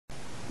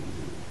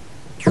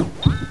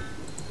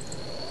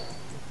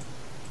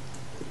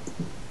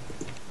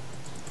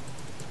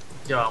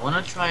Yo, I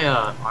wanna try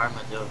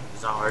Armadillo.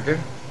 Is that harder?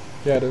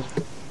 Yeah, it is.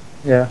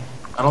 Yeah.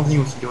 I don't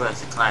think we can do it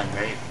as a clan,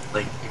 right?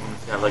 Like even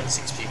if you have like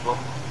 6 people.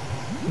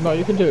 No,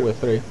 you can do it with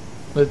 3.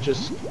 But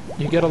just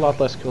you get a lot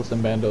less kills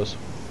than Bandos.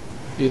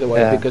 Either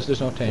way, Yeah. because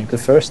there's no tank. The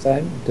first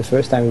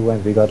time we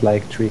went, we got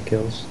like 3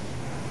 kills.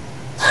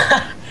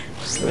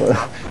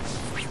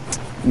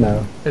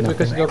 No. It's nothing.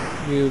 because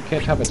you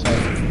can't have a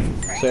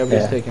tank, so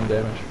everybody's taking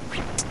damage.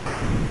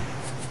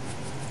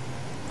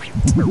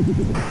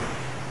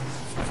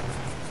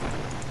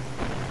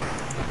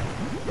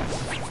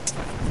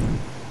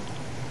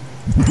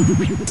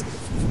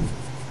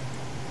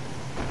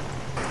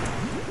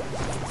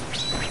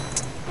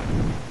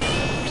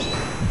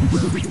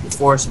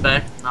 Four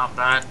spec, not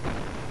bad.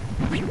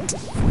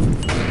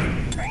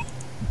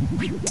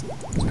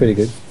 It's pretty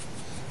good.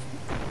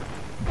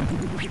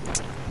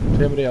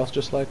 Did anybody else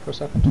just lag for a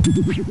second?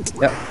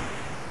 Yep.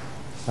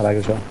 I like it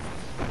as well.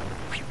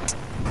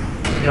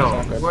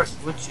 Yo,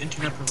 which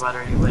internet provider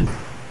are you with?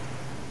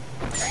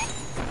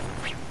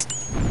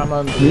 I'm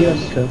on the Yeah.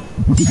 US.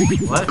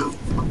 Okay. What?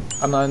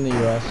 I'm not in the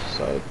US,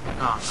 so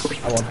Oh,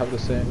 I won't have the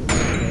same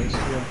experience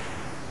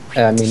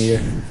here. Me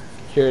neither.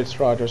 Here it's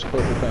Rogers,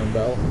 Quadruple, and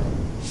Bell.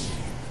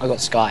 I got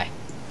Sky.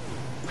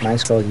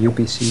 Mine's called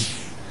UPC.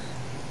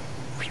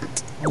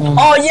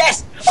 Oh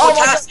yes! Oh my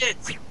god!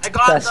 Tassets! I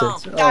got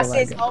Tassets. them!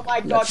 Tassets! Oh my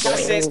god! Let's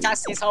go.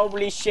 Tassets!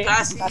 Holy shit!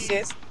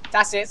 Tassets.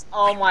 Tassets!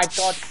 Oh my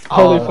god!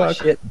 Holy Oh, fuck.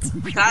 shit.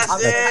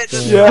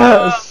 Tassets!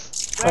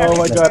 Yes! Where Oh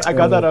my it? god, I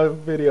got that on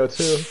video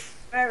too.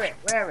 Wear it!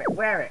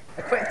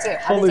 I quit it.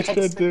 Holy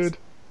shit, dude.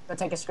 Go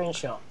take a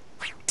screenshot.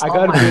 I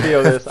got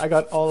video this. I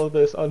got all of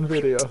this on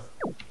video.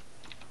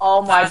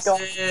 Oh my god!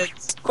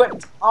 Tassets!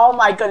 Quit! Oh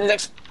my god! It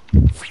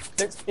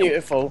looks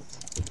beautiful.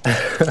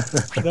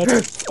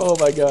 That's, oh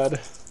my god.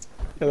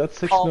 Yeah, that's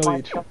 6 Oh mil my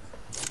each. god!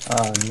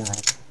 Oh,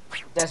 nice.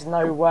 There's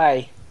no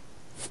way.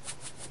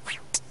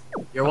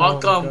 You're Oh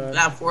welcome. my God.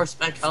 That 4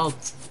 spec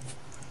helped.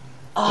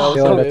 Oh, That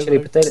Yo, I was got chili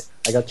amazing. potato.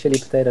 I got chili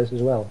potatoes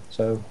as well,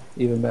 so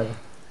even better.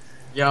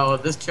 Yo,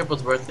 this trip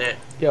was worth it.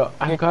 Yo,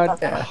 I got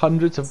Yeah.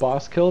 hundreds of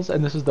boss kills,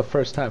 and this is the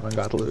first time I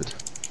got loot.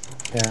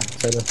 Yeah,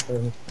 so that's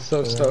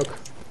So stoked.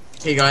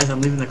 Okay guys,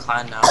 I'm leaving the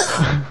clan now.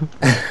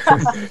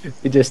 So.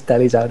 it just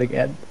tallies out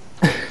again.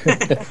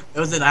 It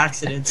was an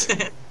accident.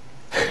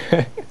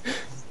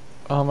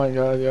 Oh my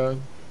god, yo.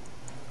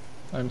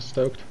 I'm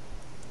stoked.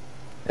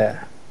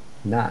 Yeah,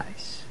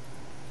 nice.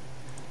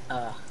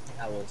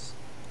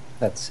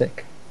 That's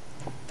sick.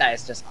 that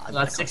is just.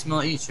 That's 6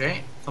 mil each,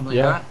 right? Something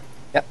Yeah. like that?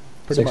 Yep,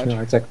 Pretty 6 much. mil,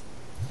 exactly.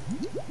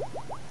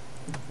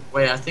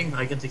 Wait, I think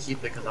I get to keep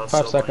it because I was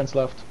 5 so seconds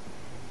left.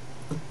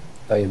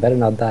 Oh, you better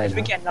not die If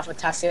we now. get enough of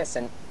Tassets,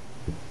 and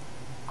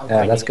I'm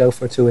Yeah, let's go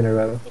for 2 in a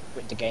row.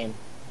 Quit the game.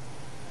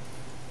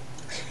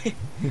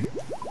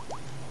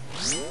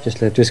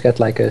 Just get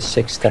like a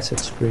 6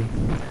 Tassets spree.